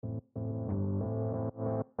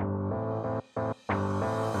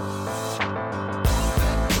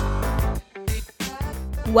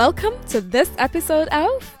Welcome to this episode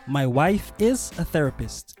of My Wife is a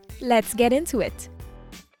Therapist. Let's Get Into It.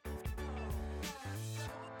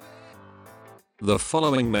 The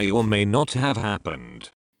following may or may not have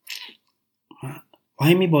happened.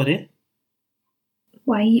 Why me, buddy?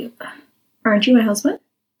 Why, aren't you my husband?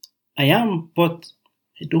 I am, but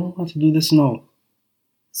I don't want to do this now.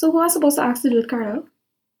 So who am I supposed to ask to do it, Carlo?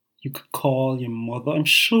 You could call your mother. I'm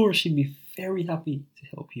sure she'd be very happy to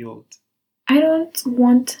help you out. I don't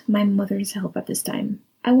want my mother's help at this time.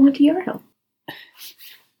 I want your help.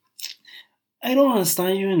 I don't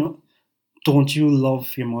understand you, Don't you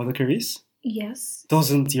love your mother, Carice? Yes.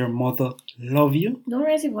 Doesn't your mother love you? Don't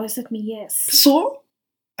raise your voice at me, yes. So?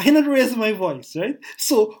 I not raising my voice, right?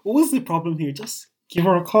 So, what's the problem here? Just give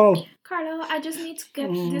her a call. Carlo, I just need to get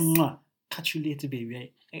this... Mwah. Catch you later,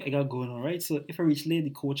 baby. I got going on, right? So, if I reach late, the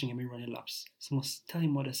coaching and me running laps. So, must tell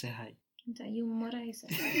your mother say hi. Tell you what I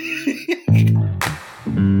said.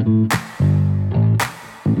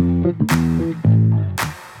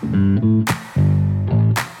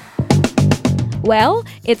 Well,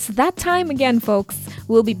 it's that time again, folks.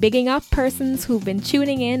 We'll be bigging up persons who've been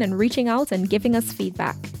tuning in and reaching out and giving us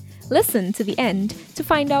feedback. Listen to the end to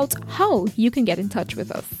find out how you can get in touch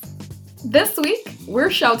with us. This week,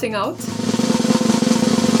 we're shouting out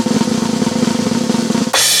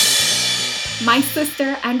my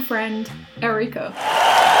sister and friend, Erica.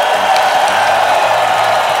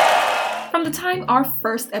 From the time our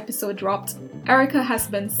first episode dropped, Erica has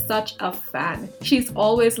been such a fan. She's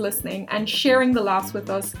always listening and sharing the laughs with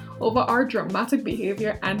us over our dramatic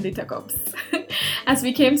behavior and the hiccups. As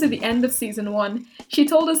we came to the end of season 1, she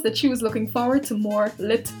told us that she was looking forward to more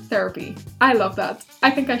lit therapy. I love that.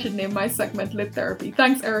 I think I should name my segment Lit Therapy.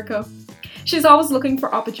 Thanks, Erica. She's always looking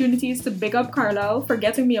for opportunities to big up Carlisle for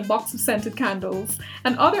getting me a box of scented candles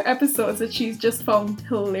and other episodes that she's just found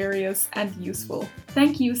hilarious and useful.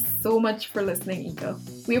 Thank you so much for listening, Ika.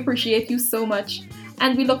 We appreciate you so much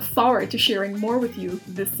and we look forward to sharing more with you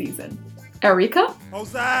this season. Erica?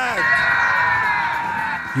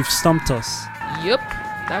 You've stumped us. Yup,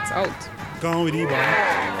 that's out. Go on with you, boy.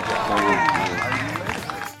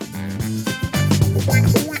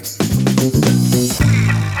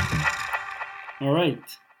 Alright.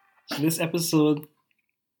 So this episode,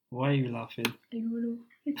 why are you laughing? I don't know.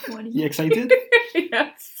 It's funny. You excited?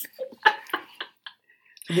 Yes.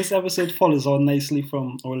 So this episode follows on nicely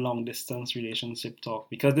from our long distance relationship talk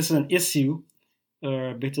because this is an issue,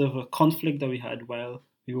 a bit of a conflict that we had while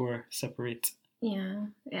we were separate. Yeah,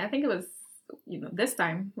 I think it was, this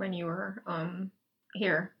time when you were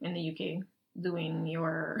here in the UK doing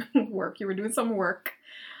your work. You were doing some work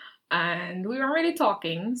and we weren't really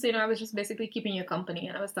talking. So, I was just basically keeping you company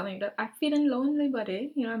and I was telling you that I'm feeling lonely,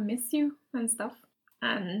 buddy. I miss you and stuff.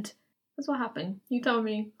 And that's what happened. You tell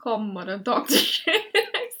me, call mother, talk to shit.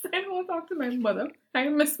 I said, I want to talk to my mother. I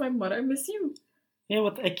miss my mother. I miss you. Yeah,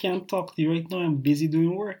 but I can't talk to you right now. I'm busy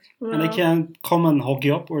doing work. Well, And I can't come and hug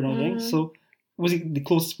you up or nothing. So, was it the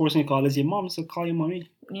closest person you call is your mom, so call your mommy.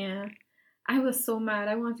 Yeah. I was so mad.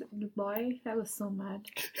 I wanted the boy. I was so mad.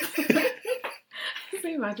 So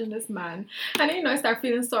imagine this man. And I start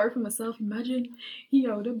feeling sorry for myself. Imagine he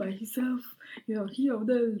out there by himself. He out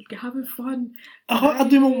there having fun. I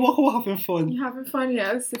do my work while having fun. You're having fun,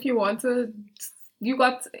 yes. If you want to,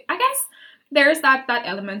 I guess there's that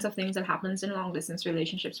element of things that happens in long distance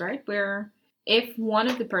relationships, right? Where if one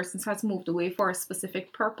of the persons has moved away for a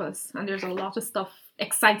specific purpose, and there's a lot of stuff,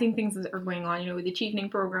 exciting things that are going on, with the cheating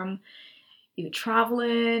program, you're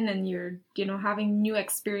traveling and you're, having new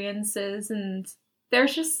experiences, and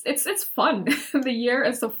there's just, it's fun. The year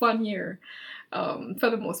is a fun year, for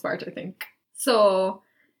the most part, I think. So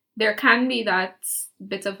there can be that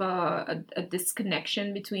bit of a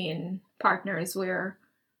disconnection between partners where,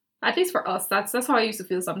 at least for us, that's how I used to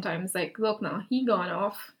feel sometimes. Like, look now, he gone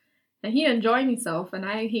off and he enjoying himself and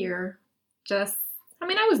I here just,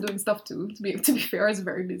 I was doing stuff too, to be fair. I was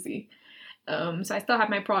very busy. So I still had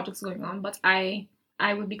my projects going on, but I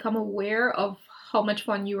would become aware of how much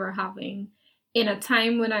fun you were having in a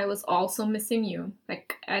time when I was also missing you.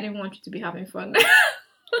 Like, I didn't want you to be having fun. I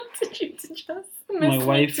wanted you to just miss My me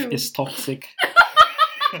wife too. is toxic.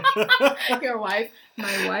 Your wife.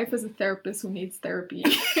 My wife is a therapist who needs therapy.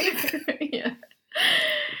 Yeah.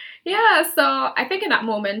 Yeah, so I think in that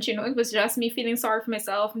moment, it was just me feeling sorry for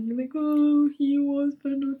myself and like, oh, he won't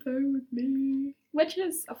spend no time with me. Which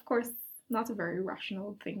is, of course, not a very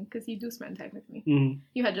rational thing because you do spend time with me. Mm.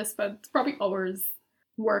 You had just spent probably hours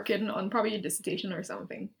working on probably a dissertation or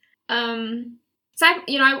something. So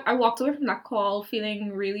I walked away from that call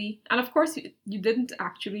feeling really, and of course you didn't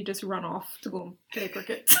actually just run off to go play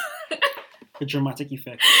cricket. The dramatic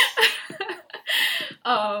effect.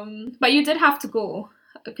 But you did have to go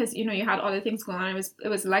because you had other things going on. It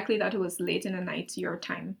was likely that it was late in the night your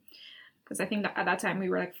time, because I think that at that time we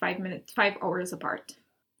were like 5 hours apart.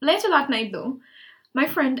 Later that night though, my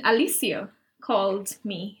friend Alicia called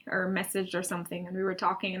me or messaged or something, and we were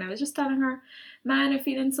talking, and I was just telling her, man, I'm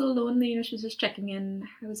feeling so lonely. She was just checking in.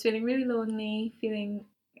 I was feeling really lonely,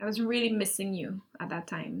 I was really missing you at that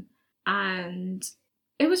time. And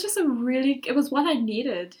it was just it was what I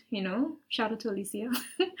needed, Shout out to Alicia.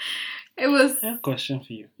 It was. I have a question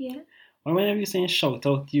for you. Yeah. Why whenever you're saying shout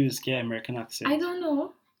out, you use gay American accent? I don't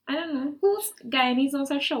know. Who's Guyanese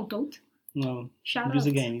also shout out? No. Shout Use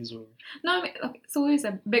out. a Guyanese word. No, I mean, okay, so we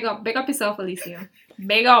said big up yourself, Alicia.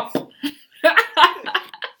 Big up.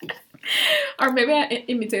 Or maybe I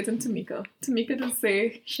imitating Tamika. Tamika just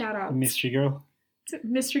say shout out. Mystery girl.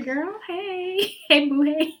 Mystery girl, hey. Hey boo,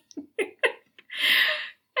 hey.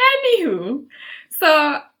 Anywho,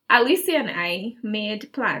 so Alicia and I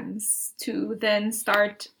made plans to then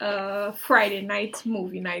start a Friday night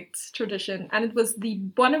movie night tradition, and it was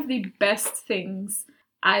one of the best things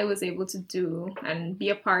I was able to do and be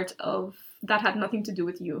a part of that had nothing to do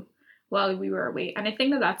with you while we were away. And I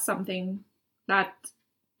think that that's something that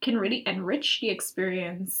can really enrich the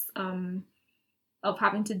experience of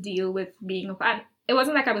having to deal with being a fan. It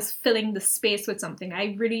wasn't like I was filling the space with something.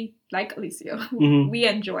 I really, like Alicia, Mhm. we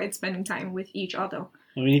enjoyed spending time with each other.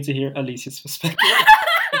 We need to hear Alicia's perspective.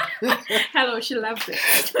 Hello, she loved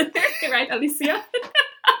it. Right, Alicia?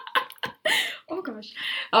 Oh gosh.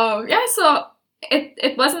 Yeah, so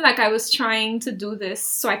it wasn't like I was trying to do this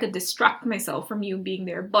so I could distract myself from you being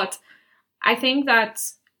there, but I think that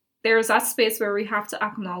there's that space where we have to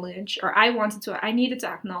acknowledge, or I needed to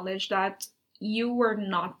acknowledge that you were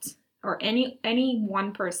not, or any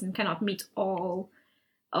one person cannot meet all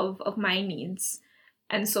of my needs.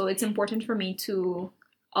 And so it's important for me to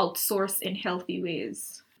outsource in healthy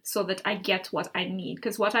ways so that I get what I need.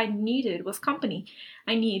 Because what I needed was company.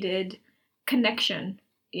 I needed connection.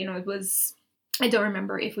 It was, I don't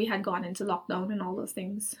remember if we had gone into lockdown and all those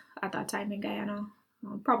things at that time in Guyana.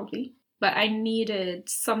 Probably. But I needed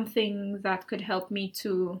something that could help me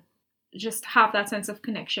to just have that sense of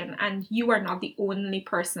connection. And you are not the only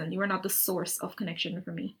person. You are not the source of connection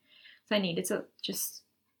for me. So I needed to just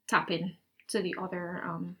tap in to the other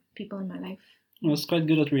people in my life. It's quite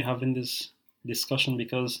good that we're having this discussion,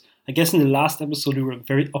 because I guess in the last episode we were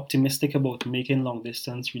very optimistic about making long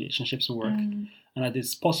distance relationships work and that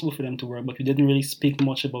it's possible for them to work, but we didn't really speak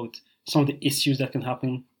much about some of the issues that can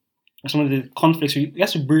happen or some of the conflicts. I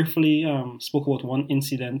guess we briefly spoke about one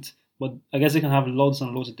incident, but I guess they can have loads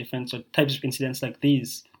and loads of different types of incidents like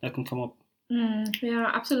these that can come up. Yeah,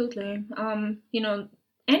 absolutely.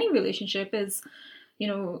 Any relationship is,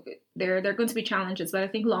 there are going to be challenges, but I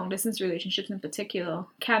think long distance relationships in particular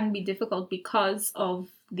can be difficult because of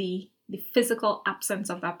the physical absence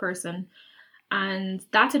of that person, and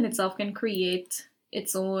that in itself can create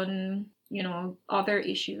its own, other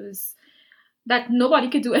issues that nobody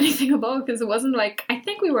could do anything about, because it wasn't like, I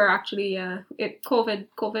think we were actually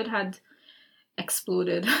COVID had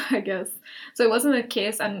exploded, I guess, so it wasn't a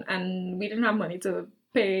case, and we didn't have money to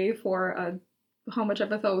pay for how much of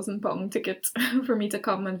 £1,000 ticket for me to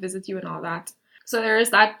come and visit you and all that. So there is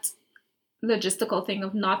that logistical thing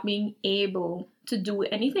of not being able to do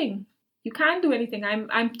anything. You can't do anything.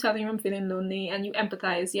 I'm telling you I'm feeling lonely, and you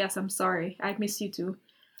empathize. Yes, I'm sorry. I miss you too.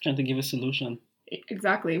 Trying to give a solution.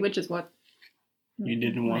 Exactly, which is what you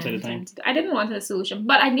didn't want at the time. I didn't want a solution,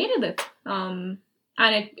 but I needed it. And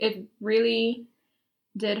it really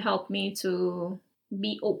did help me to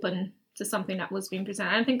be open to something that was being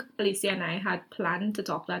presented. I don't think Alicia and I had planned to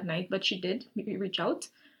talk that night, but she did reach out.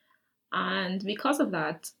 And because of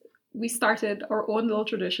that, we started our own little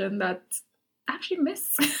tradition that I actually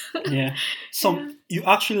miss. Yeah. Yeah. You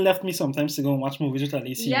actually left me sometimes to go and watch movies with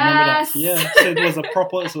Alicia. Yes. You remember that? Yeah. So it was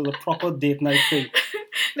a proper date night thing.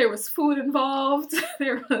 There was food involved.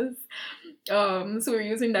 There was so we were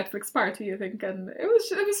using Netflix Party, I think, and it was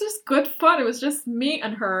just good fun. It was just me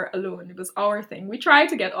and her alone. It was our thing. We tried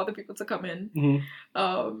to get other people to come in,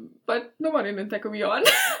 but nobody didn't take me on.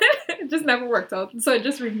 It just never worked out. So it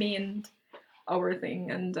just remained our thing,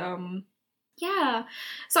 and yeah.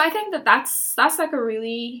 So I think that's like a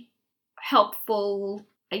really helpful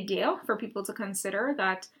idea for people to consider,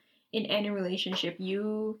 that in any relationship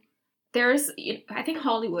I think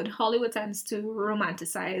Hollywood tends to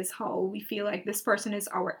romanticize how we feel like this person is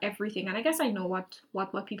our everything. And I guess I know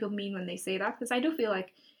what people mean when they say that, because I do feel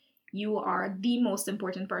like you are the most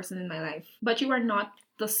important person in my life, but you are not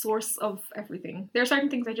the source of everything. There are certain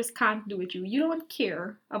things I just can't do with you. You don't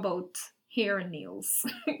care about hair and nails.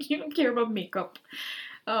 You don't care about makeup.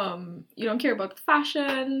 You don't care about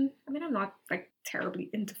fashion. I mean, I'm not like terribly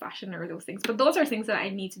into fashion or those things, but those are things that I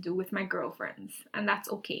need to do with my girlfriends, and that's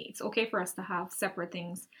okay. It's okay for us to have separate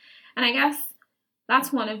things, and I guess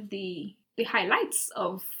that's one of the highlights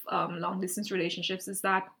of long distance relationships is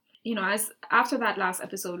that, you know, as after that last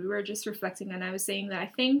episode, we were just reflecting, and I was saying that I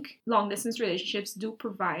think long distance relationships do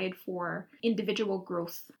provide for individual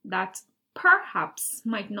growth that perhaps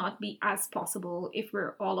might not be as possible if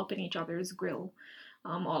we're all up in each other's grill,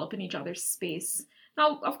 all up in each other's space.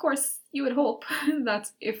 Now, of course, you would hope that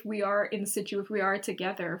if we are in situ, if we are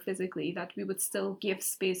together physically, that we would still give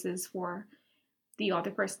spaces for the other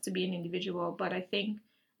person to be an individual. But I think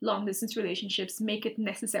long distance relationships make it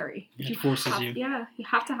necessary. It forces you. Yeah, you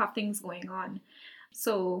have to have things going on.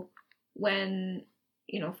 So when,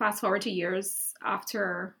 you know, fast forward to years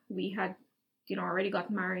after we had, you know, already got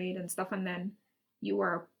married and stuff, and then you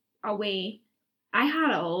were away, I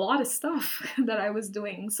had a lot of stuff that I was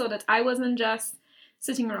doing, so that I wasn't just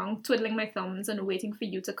sitting around twiddling my thumbs and waiting for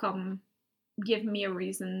you to come give me a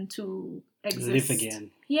reason to exist. Live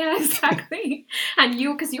again. Yeah, exactly. And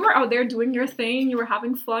you, because you were out there doing your thing, you were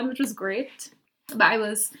having fun, which was great. But I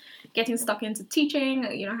was getting stuck into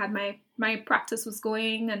teaching. You know, I had my practice was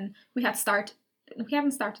going, and we haven't started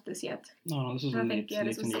this yet. No, this is I think, yeah,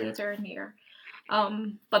 this was later in the year.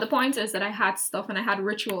 But the point is that I had stuff and I had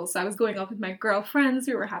rituals. So I was going out with my girlfriends.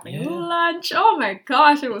 We were having lunch. Oh my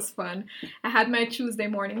gosh, it was fun. I had my Tuesday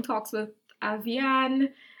morning talks with Avian.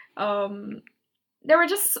 There were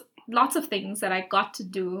just lots of things that I got to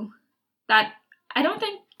do that I don't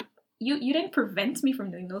think you didn't prevent me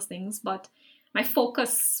from doing those things, but my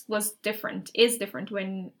focus is different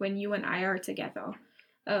when you and I are together.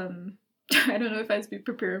 I don't know if I'd be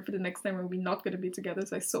preparing for the next time when we're not going to be together,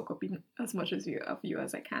 so I soak up as much of you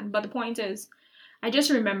as I can. But the point is, I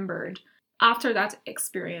just remembered after that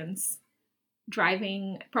experience,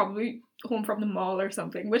 driving probably home from the mall or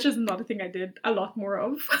something, which is another thing I did a lot more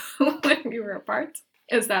of when we were apart,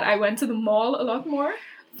 is that I went to the mall a lot more.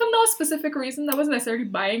 For no specific reason. I wasn't necessarily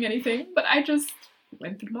buying anything, but I just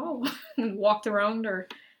went to the mall and walked around or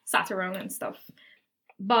sat around and stuff.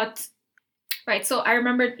 But right, so I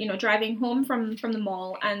remember, you know, driving home from the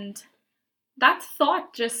mall, and that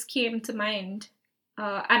thought just came to mind.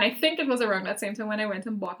 And I think it was around that same time when I went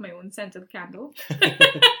and bought my own scented candle.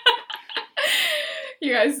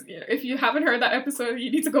 You guys, if you haven't heard that episode, you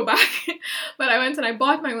need to go back. But I went and I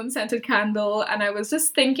bought my own scented candle, and I was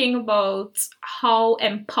just thinking about how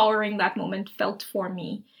empowering that moment felt for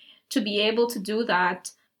me to be able to do that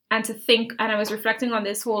and to think. And I was reflecting on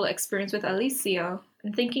this whole experience with Alicia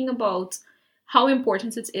and thinking about how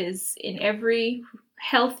important it is in every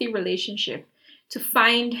healthy relationship to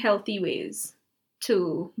find healthy ways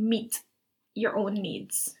to meet your own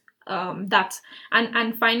needs.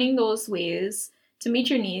 And finding those ways to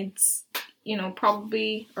meet your needs, you know,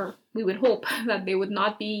 probably, or we would hope that they would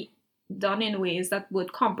not be done in ways that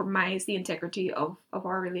would compromise the integrity of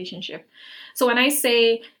our relationship. So when I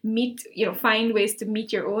say find ways to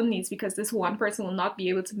meet your own needs because this one person will not be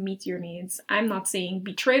able to meet your needs, I'm not saying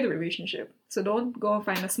betray the relationship. So don't go and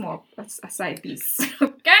find a side piece.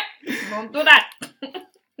 Okay? Don't do that.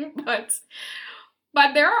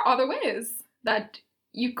 But there are other ways that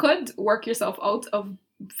you could work yourself out of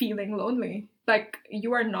feeling lonely. Like,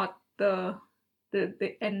 you are not the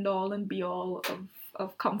end all and be all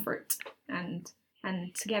of comfort and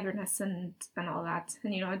togetherness and all that.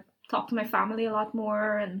 And, you know, I talk to my family a lot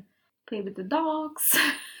more and play with the dogs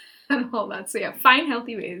and all that. So yeah, find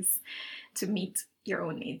healthy ways to meet your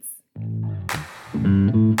own needs.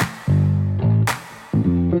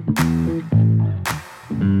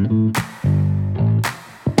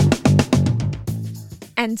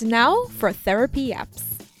 And now for therapy apps.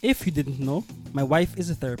 If you didn't know, my wife is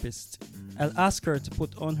a therapist. I'll ask her to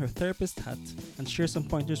put on her therapist hat and share some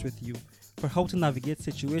pointers with you for how to navigate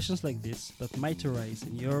situations like this that might arise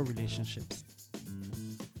in your relationships.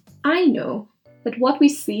 I know that what we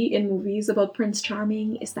see in movies about Prince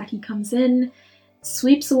Charming is that he comes in,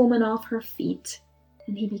 sweeps a woman off her feet,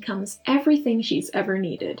 and he becomes everything she's ever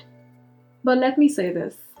needed. But let me say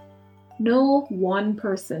this. No one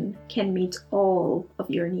person can meet all of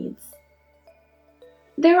your needs.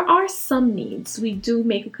 There are some needs we do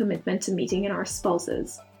make a commitment to meeting in our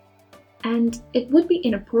spouses, and it would be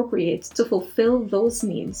inappropriate to fulfill those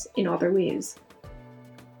needs in other ways.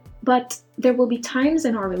 But there will be times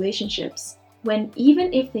in our relationships when,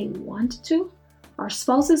 even if they want to, our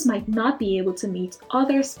spouses might not be able to meet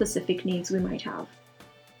other specific needs we might have.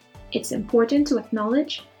 It's important to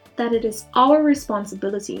acknowledge that it is our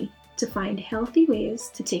responsibility to find healthy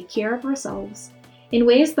ways to take care of ourselves in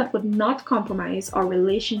ways that would not compromise our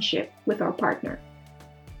relationship with our partner.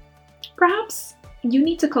 Perhaps you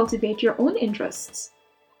need to cultivate your own interests.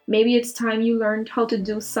 Maybe it's time you learned how to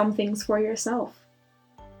do some things for yourself.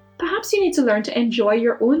 Perhaps you need to learn to enjoy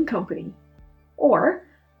your own company, or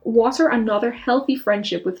water another healthy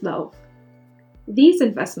friendship with love. These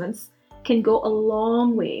investments can go a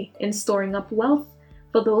long way in storing up wealth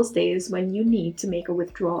for those days when you need to make a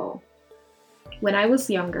withdrawal. When I was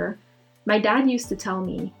younger, my dad used to tell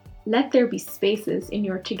me, "Let there be spaces in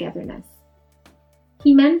your togetherness."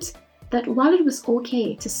 He meant that while it was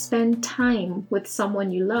okay to spend time with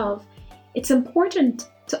someone you love, it's important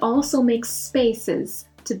to also make spaces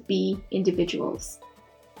to be individuals.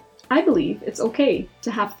 I believe it's okay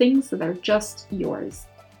to have things that are just yours.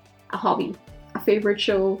 A hobby, a favorite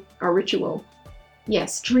show, a ritual.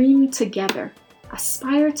 Yes, dream together,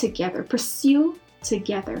 aspire together, pursue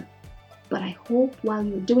together. But I hope while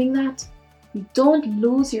you're doing that, you don't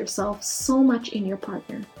lose yourself so much in your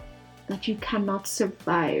partner that you cannot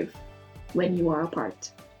survive when you are apart.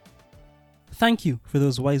 Thank you for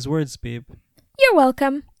those wise words, babe. You're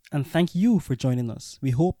welcome. And thank you for joining us.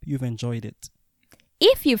 We hope you've enjoyed it.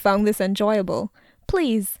 If you found this enjoyable,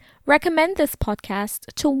 please recommend this podcast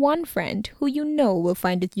to one friend who you know will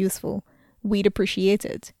find it useful. We'd appreciate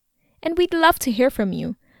it. And we'd love to hear from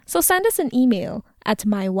you. So send us an email at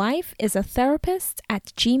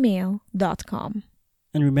mywifeisatherapist@gmail.com.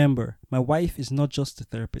 And remember, my wife is not just a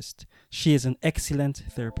therapist. She is an excellent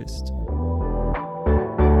therapist.